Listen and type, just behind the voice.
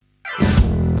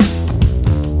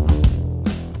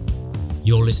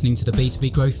You're listening to the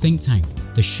B2B Growth Think Tank,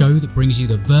 the show that brings you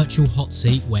the virtual hot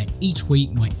seat where each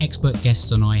week my expert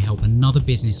guests and I help another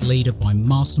business leader by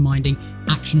masterminding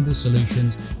actionable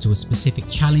solutions to a specific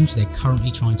challenge they're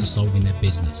currently trying to solve in their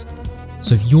business.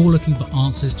 So if you're looking for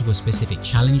answers to a specific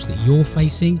challenge that you're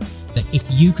facing, that if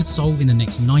you could solve in the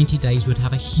next 90 days would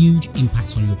have a huge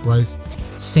impact on your growth,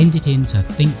 send it in to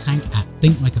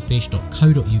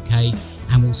thinkttank@thinklikeafish.co.uk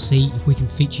and we'll see if we can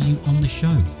feature you on the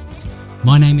show.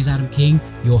 My name is Adam King,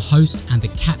 your host and the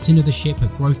captain of the ship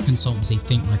at growth consultancy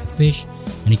Think Like a Fish.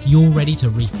 And if you're ready to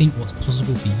rethink what's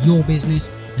possible for your business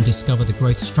and discover the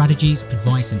growth strategies,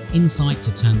 advice and insight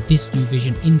to turn this new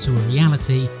vision into a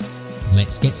reality,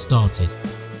 let's get started.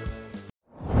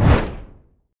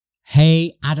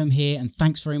 Hey, Adam here, and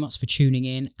thanks very much for tuning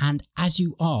in. And as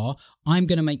you are, I'm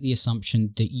going to make the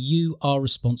assumption that you are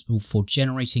responsible for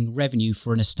generating revenue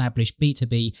for an established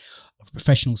B2B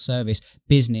professional service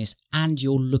business, and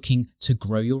you're looking to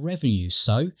grow your revenue.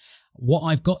 So what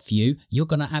I've got for you, you're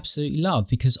going to absolutely love,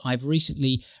 because I've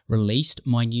recently released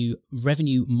my new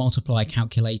revenue multiplier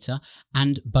calculator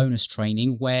and bonus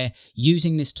training, where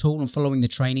using this tool and following the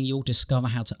training, you'll discover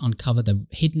how to uncover the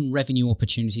hidden revenue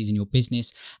opportunities in your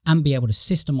business and be able to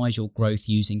systemize your growth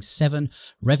using 7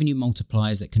 revenue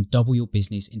multipliers that can double your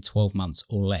business in 12 months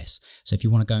or less. So if you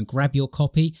want to go and grab your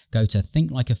copy, go to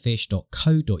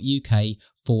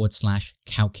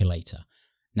thinklikeafish.co.uk/calculator.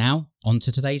 Now, on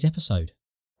to today's episode.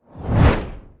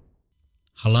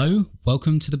 Hello,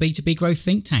 welcome to the B2B Growth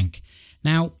Think Tank.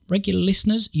 Now, regular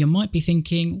listeners, you might be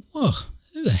thinking, whoa,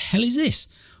 who the hell is this?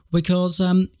 Because,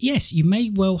 yes, you may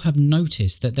well have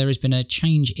noticed that there has been a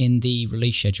change in the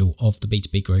release schedule of the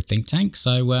B2B Growth Think Tank.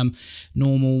 So,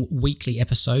 normal weekly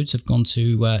episodes have gone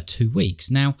to 2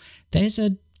 weeks. Now, there's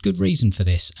a good reason for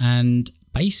this. And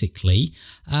basically,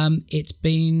 it's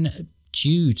been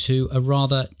due to a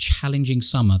rather challenging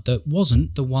summer that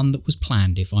wasn't the one that was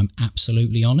planned, if I'm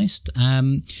absolutely honest.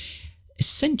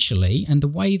 Essentially, and the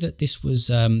way that this was,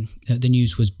 the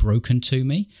news was broken to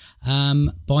me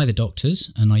by the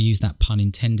doctors, and I use that pun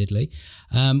intendedly,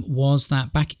 was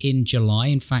that back in July,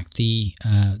 in fact, the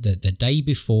day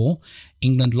before,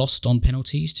 England lost on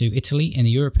penalties to Italy in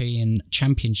the European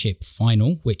Championship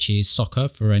final, which is soccer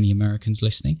for any Americans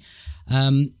listening.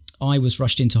 I was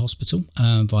rushed into hospital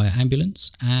via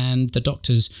ambulance, and the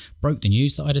doctors broke the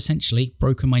news that I'd essentially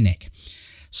broken my neck.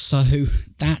 So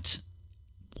that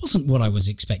wasn't what I was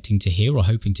expecting to hear or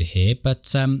hoping to hear,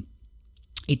 but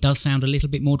it does sound a little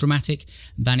bit more dramatic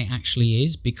than it actually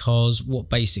is, because what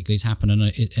basically has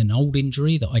happened, an old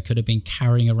injury that I could have been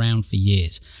carrying around for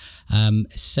years.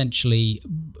 Essentially,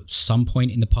 some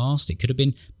point in the past, it could have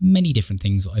been many different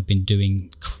things that I've been doing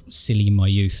silly in my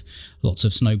youth. Lots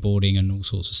of snowboarding and all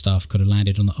sorts of stuff I've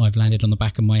landed on the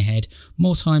back of my head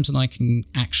more times than I can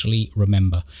actually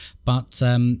remember. But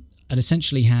I'd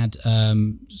essentially had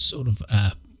sort of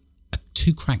a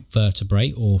 2 cracked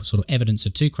vertebrae, or sort of evidence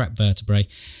of 2 cracked vertebrae.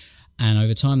 And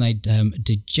over time, they'd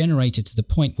degenerated to the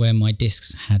point where my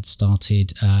discs had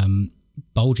started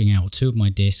bulging out, 2 of my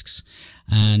discs,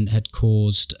 and had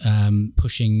caused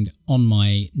pushing on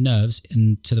my nerves,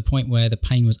 and to the point where the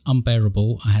pain was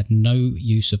unbearable. I had no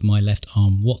use of my left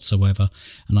arm whatsoever,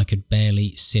 and I could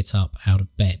barely sit up out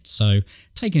of bed. So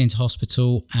taken into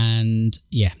hospital, and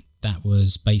yeah, that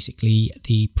was basically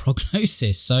the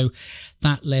prognosis. So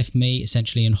that left me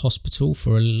essentially in hospital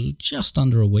for just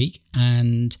under a week,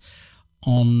 and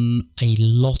on a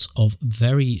lot of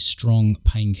very strong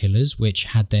painkillers, which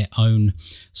had their own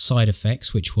side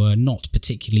effects, which were not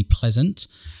particularly pleasant.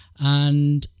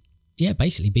 And yeah,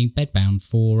 basically being bedbound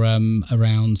for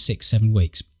around 6-7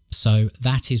 weeks. So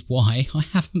that is why I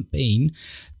haven't been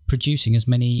producing as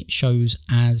many shows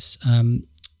as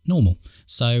normal.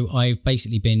 So I've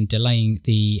basically been delaying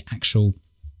the actual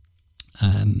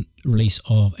release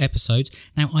of episodes.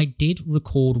 Now, I did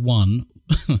record one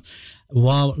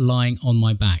while lying on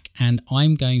my back, and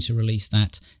I'm going to release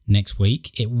that next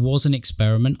week. It was an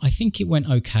experiment. I think it went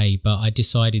okay, but I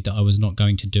decided that I was not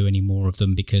going to do any more of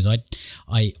them, because I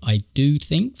do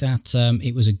think that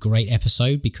it was a great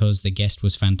episode because the guest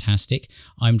was fantastic.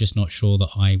 I'm just not sure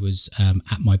that I was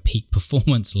at my peak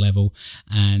performance level,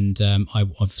 and I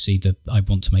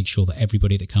want to make sure that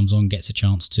everybody that comes on gets a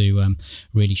chance to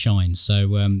really shine.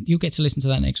 So you'll get to listen to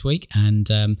that next week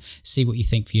and see what you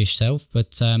think for yourself.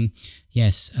 But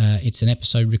Yes, it's an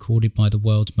episode recorded by the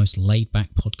world's most laid-back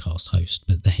podcast host,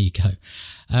 but there you go.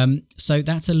 So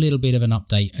that's a little bit of an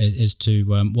update as to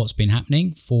what's been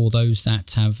happening for those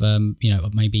that have,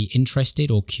 maybe interested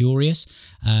or curious.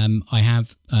 I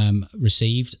have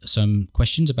received some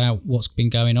questions about what's been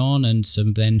going on and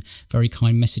some then very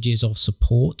kind messages of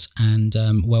support and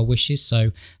well wishes.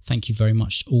 So thank you very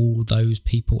much to all those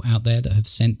people out there that have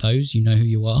sent those. You know who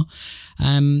you are.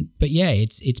 But yeah,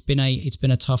 it's been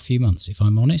a tough few months, if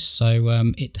I'm honest.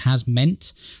 So it has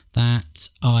meant that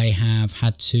I have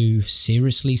had to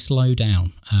seriously slow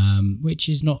down, which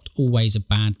is not always a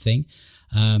bad thing.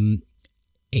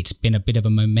 It's been a bit of a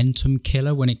momentum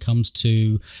killer when it comes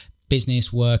to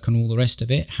business, work, and all the rest of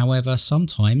it. However,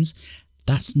 sometimes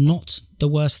that's not the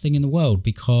worst thing in the world,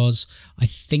 because I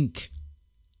think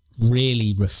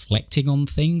really reflecting on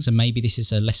things, and maybe this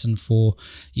is a lesson for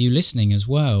you listening as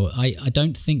well, I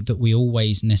don't think that we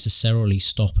always necessarily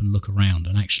stop and look around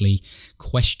and actually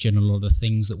question a lot of the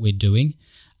things that we're doing.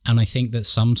 And I think that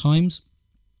sometimes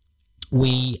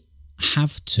we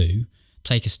have to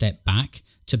take a step back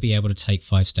to be able to take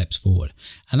 5 steps forward.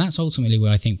 And that's ultimately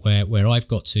where I think where I've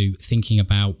got to thinking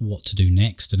about what to do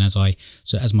next. And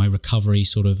as my recovery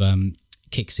sort of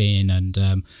kicks in,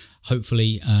 and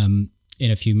hopefully in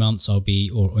a few months or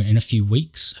in a few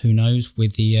weeks, who knows,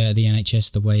 with the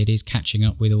NHS the way it is, catching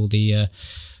up with all the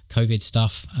COVID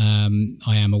stuff,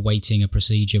 I am awaiting a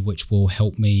procedure which will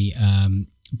help me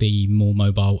be more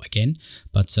mobile again.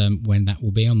 But when that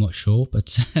will be, I'm not sure.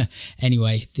 But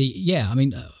anyway,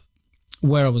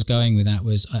 where I was going with that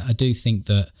was I do think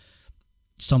that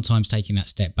sometimes taking that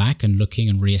step back and looking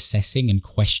and reassessing and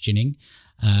questioning,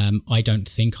 I don't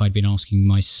think I'd been asking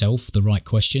myself the right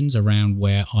questions around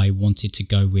where I wanted to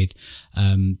go with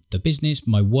the business,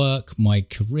 my work, my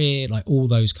career, like all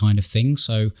those kind of things.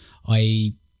 So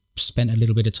I spent a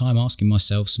little bit of time asking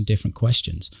myself some different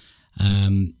questions.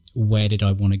 Where did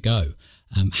I want to go?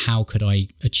 How could I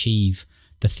achieve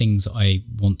the things that I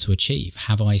want to achieve?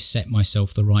 Have I set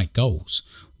myself the right goals?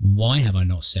 Why have I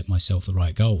not set myself the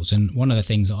right goals? And one of the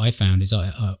things that I found is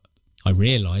I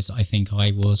realised I think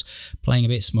I was playing a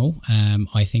bit small.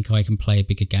 I think I can play a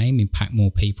bigger game, impact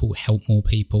more people, help more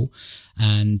people,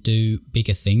 and do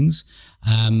bigger things.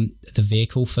 The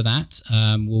vehicle for that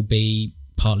will be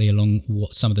partly along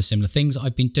what some of the similar things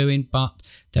I've been doing, but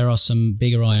there are some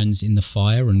bigger irons in the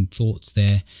fire and thoughts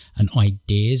there and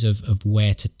ideas of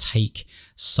where to take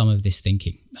some of this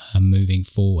thinking moving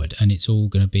forward. And it's all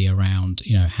going to be around,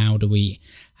 how do we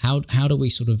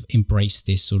sort of embrace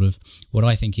this sort of what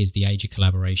I think is the age of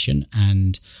collaboration,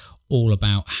 and all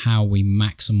about how we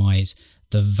maximize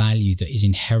the value that is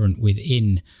inherent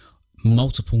within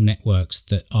multiple networks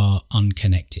that are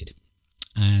unconnected.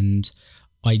 And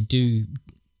I do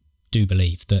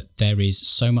believe that there is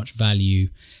so much value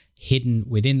hidden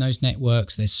within those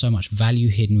networks. There's so much value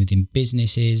hidden within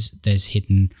businesses. There's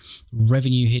hidden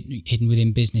revenue hidden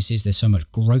within businesses. There's so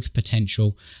much growth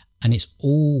potential. And it's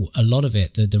all, a lot of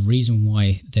it, the reason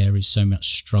why there is so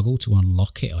much struggle to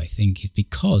unlock it, I think, is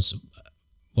because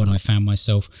what I found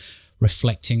myself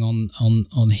reflecting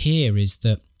on here is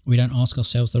that we don't ask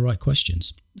ourselves the right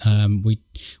questions.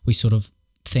 We sort of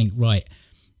think, right,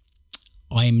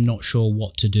 I'm not sure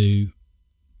what to do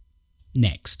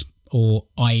next, or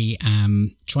I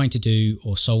am trying to do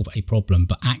or solve a problem,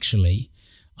 but actually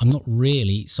I'm not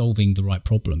really solving the right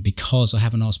problem because I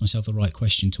haven't asked myself the right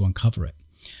question to uncover it.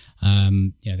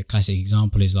 The classic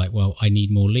example is like, well, I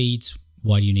need more leads.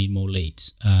 Why do you need more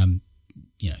leads?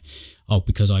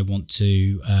 Because I want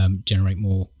to generate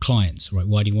more clients, right?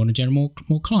 Why do you want to generate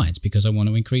more clients? Because I want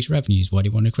to increase revenues. Why do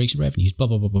you want to increase revenues? Blah,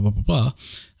 blah, blah, blah, blah, blah, blah.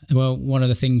 Well, one of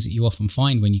the things that you often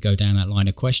find when you go down that line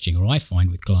of questioning, or I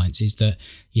find with clients, is that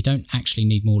you don't actually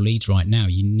need more leads right now.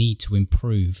 You need to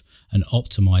improve and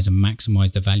optimize and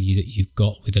maximize the value that you've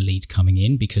got with the leads coming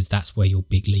in, because that's where your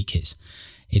big leak is.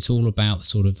 It's all about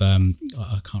sort of,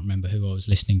 I can't remember who I was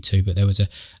listening to, but there was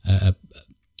a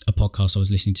podcast I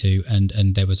was listening to,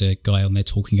 and there was a guy on there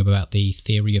talking about the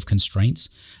theory of constraints.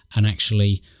 And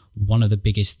actually, one of the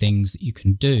biggest things that you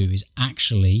can do is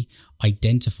actually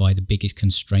identify the biggest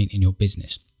constraint in your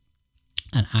business.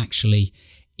 And actually,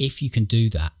 if you can do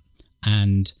that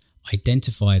and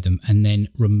identify them and then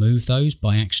remove those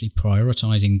by actually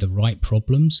prioritizing the right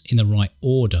problems in the right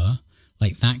order,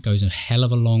 like that goes a hell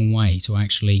of a long way to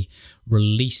actually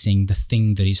releasing the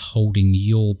thing that is holding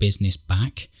your business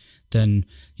back than,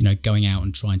 going out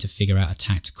and trying to figure out a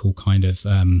tactical kind of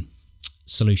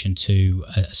solution to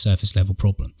a surface level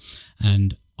problem.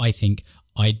 And I think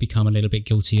I'd become a little bit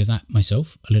guilty of that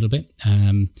myself, a little bit,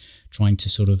 trying to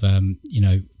sort of,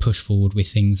 push forward with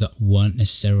things that weren't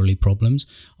necessarily problems.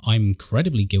 I'm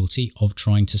incredibly guilty of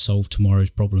trying to solve tomorrow's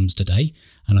problems today,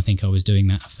 and I think I was doing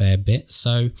that a fair bit.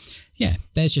 So, yeah,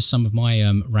 there's just some of my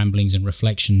ramblings and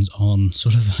reflections on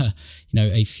sort of,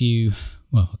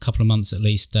 a couple of months at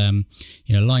least,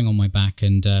 lying on my back.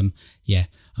 And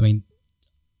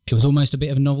it was almost a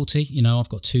bit of a novelty. I've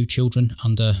got 2 children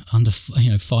under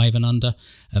 5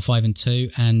 and 2.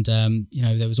 And,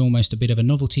 there was almost a bit of a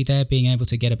novelty there, being able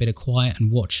to get a bit of quiet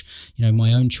and watch,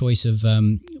 my own choice of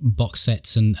box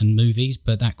sets and movies.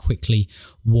 But that quickly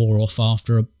wore off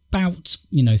after about,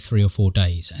 3 or 4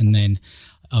 days. And then,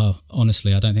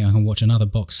 honestly, I don't think I can watch another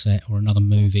box set or another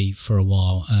movie for a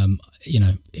while.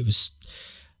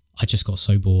 I just got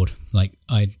so bored. Like,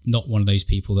 I'm not one of those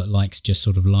people that likes just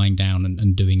sort of lying down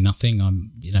and doing nothing.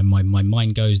 My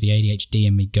mind goes, the ADHD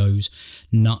in me goes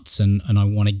nuts, and I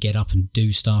want to get up and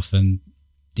do stuff, and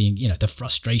the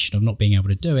frustration of not being able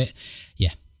to do it.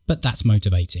 Yeah, but that's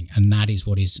motivating, and that is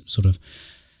what is sort of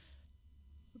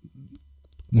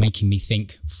making me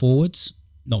think forwards,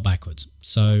 not backwards.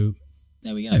 So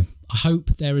there we go. I hope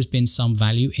there has been some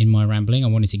value in my rambling. I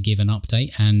wanted to give an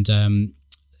update and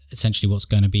essentially what's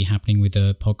going to be happening with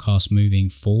the podcast moving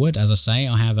forward. As I say,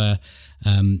 I have an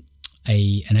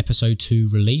episode to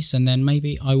release, and then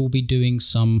maybe I will be doing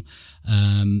some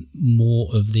more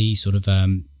of the sort of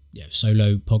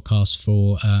solo podcasts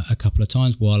for a couple of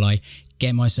times while I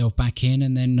get myself back in,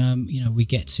 and then we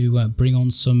get to bring on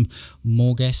some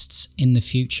more guests in the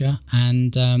future,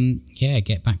 and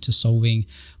get back to solving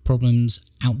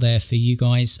problems out there for you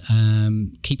guys.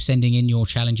 Keep sending in your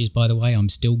challenges, by the way. I'm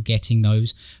still getting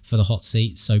those for the hot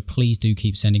seat, so please do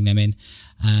keep sending them in,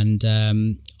 and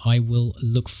I will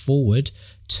look forward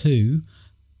to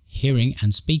hearing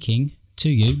and speaking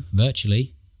to you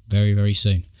virtually very, very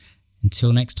soon.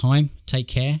 Until next time, take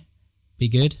care, be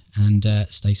good, and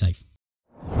stay safe.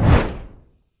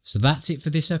 So that's it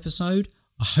for this episode.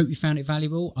 I hope you found it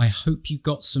valuable. I hope you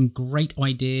got some great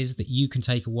ideas that you can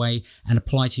take away and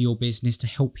apply to your business to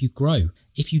help you grow.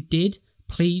 If you did,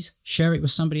 please share it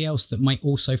with somebody else that might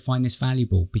also find this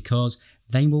valuable, because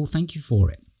they will thank you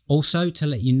for it. Also, to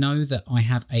let you know that I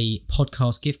have a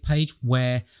podcast gift page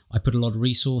where I put a lot of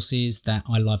resources that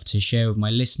I love to share with my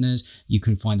listeners. You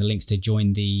can find the links to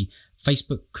join the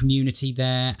Facebook community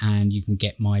there, and you can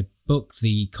get my book,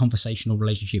 The Conversational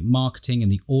Relationship Marketing,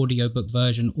 and the audiobook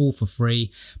version, all for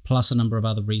free, plus a number of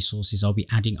other resources I'll be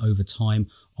adding over time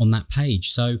on that page.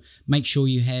 So make sure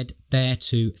you head there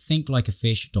to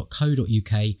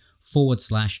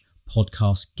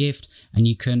thinklikeafish.co.uk/podcast gift, and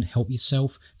you can help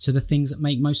yourself to the things that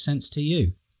make most sense to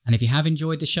you. And if you have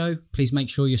enjoyed the show, please make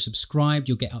sure you're subscribed.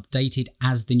 You'll get updated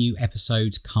as the new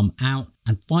episodes come out.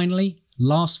 And finally,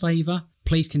 last favour,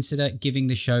 please consider giving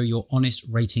the show your honest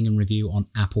rating and review on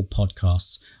Apple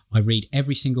Podcasts. I read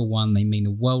every single one. They mean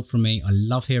the world from me. I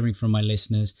love hearing from my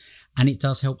listeners, and it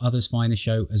does help others find the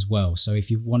show as well. So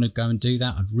if you want to go and do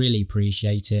that, I'd really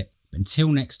appreciate it. But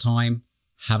until next time,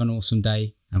 have an awesome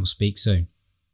day, and we'll speak soon.